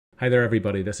Hi there,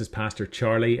 everybody. This is Pastor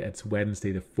Charlie. It's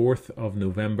Wednesday, the 4th of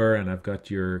November, and I've got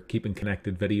your Keeping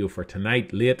Connected video for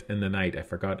tonight, late in the night. I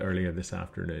forgot earlier this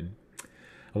afternoon.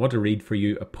 I want to read for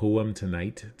you a poem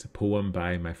tonight. It's a poem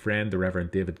by my friend, the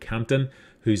Reverend David Campton,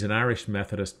 who's an Irish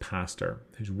Methodist pastor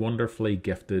who's wonderfully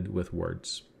gifted with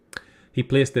words. He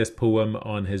placed this poem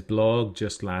on his blog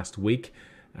just last week,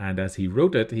 and as he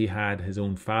wrote it, he had his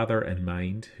own father in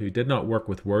mind, who did not work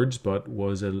with words, but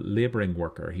was a labouring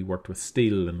worker. He worked with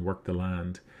steel and worked the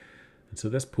land. And so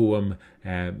this poem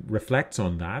reflects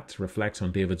on that, reflects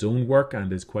on David's own work,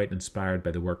 and is quite inspired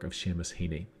by the work of Seamus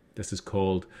Heaney. This is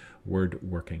called Word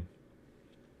Working.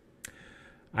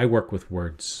 I work with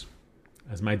words,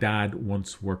 as my dad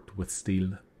once worked with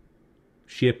steel.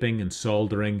 Shaping and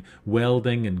soldering,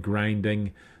 welding and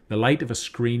grinding, the light of a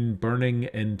screen burning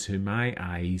into my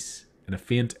eyes in a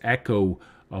faint echo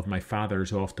of my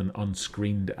father's often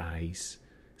unscreened eyes,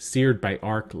 seared by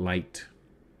arc light.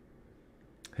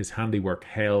 His handiwork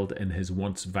held in his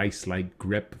once vice-like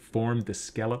grip formed the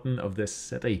skeleton of this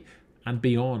city and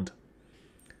beyond.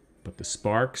 But the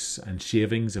sparks and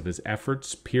shavings of his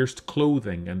efforts pierced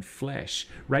clothing and flesh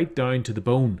right down to the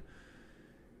bone.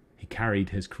 He carried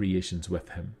his creations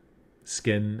with him,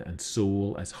 skin and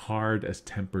soul as hard as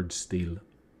tempered steel.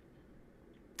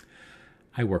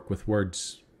 I work with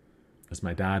words, as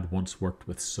my dad once worked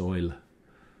with soil,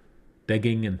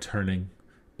 digging and turning,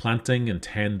 planting and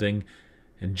tending,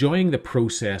 enjoying the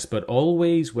process, but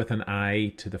always with an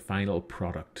eye to the final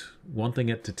product, wanting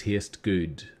it to taste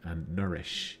good and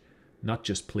nourish, not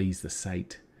just please the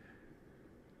sight.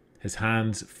 His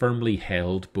hands firmly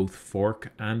held both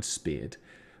fork and spade,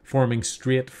 forming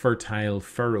straight fertile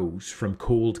furrows from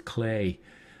cold clay.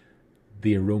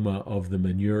 The aroma of the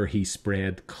manure he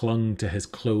spread clung to his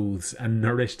clothes and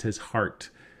nourished his heart,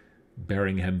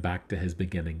 bearing him back to his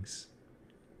beginnings.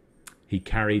 He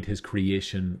carried his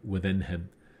creation within him,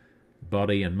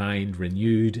 body and mind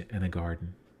renewed in a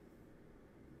garden.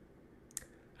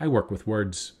 I work with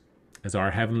words, as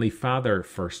our Heavenly Father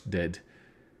first did,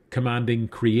 commanding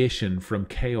creation from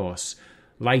chaos,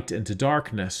 light into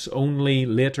darkness, only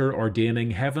later ordaining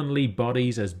heavenly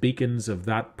bodies as beacons of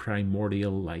that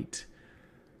primordial light.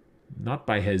 Not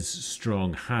by his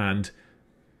strong hand,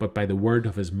 but by the word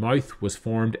of his mouth was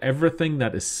formed everything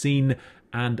that is seen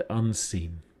and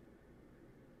unseen.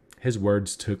 His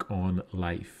words took on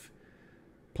life,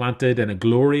 planted in a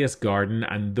glorious garden,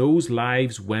 and those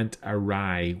lives went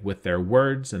awry with their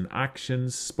words and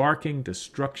actions, sparking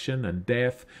destruction and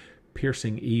death,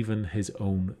 piercing even his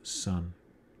own son.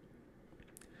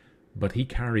 But he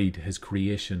carried his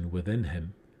creation within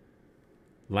him,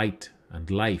 light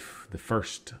and life, the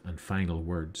first and final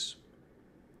words.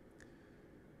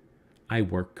 I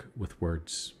work with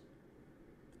words.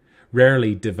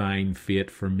 Rarely divine fate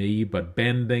for me, but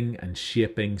bending and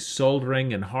shaping,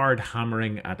 soldering and hard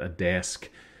hammering at a desk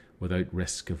without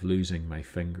risk of losing my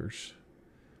fingers.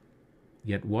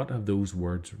 Yet what have those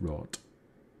words wrought?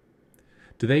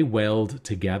 Do they weld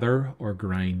together or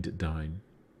grind down?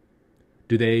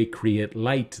 Do they create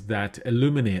light that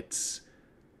illuminates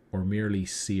or merely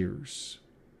sears?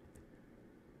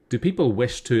 Do people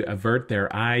wish to avert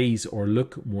their eyes or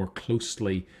look more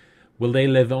closely? Will they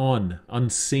live on,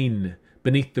 unseen,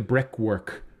 beneath the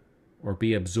brickwork, or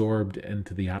be absorbed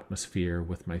into the atmosphere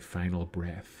with my final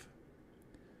breath?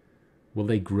 Will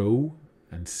they grow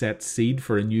and set seed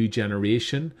for a new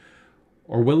generation,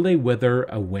 or will they wither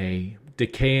away,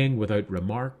 decaying without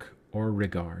remark or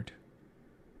regard?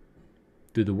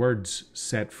 Do the words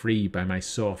set free by my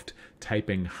soft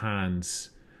typing hands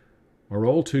or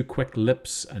all too quick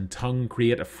lips and tongue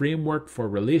create a framework for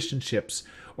relationships,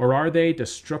 or are they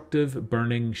destructive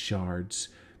burning shards,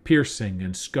 piercing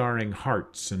and scarring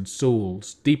hearts and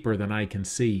souls deeper than I can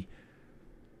see?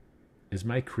 Is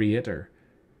my Creator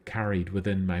carried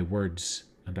within my words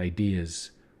and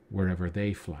ideas wherever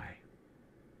they fly?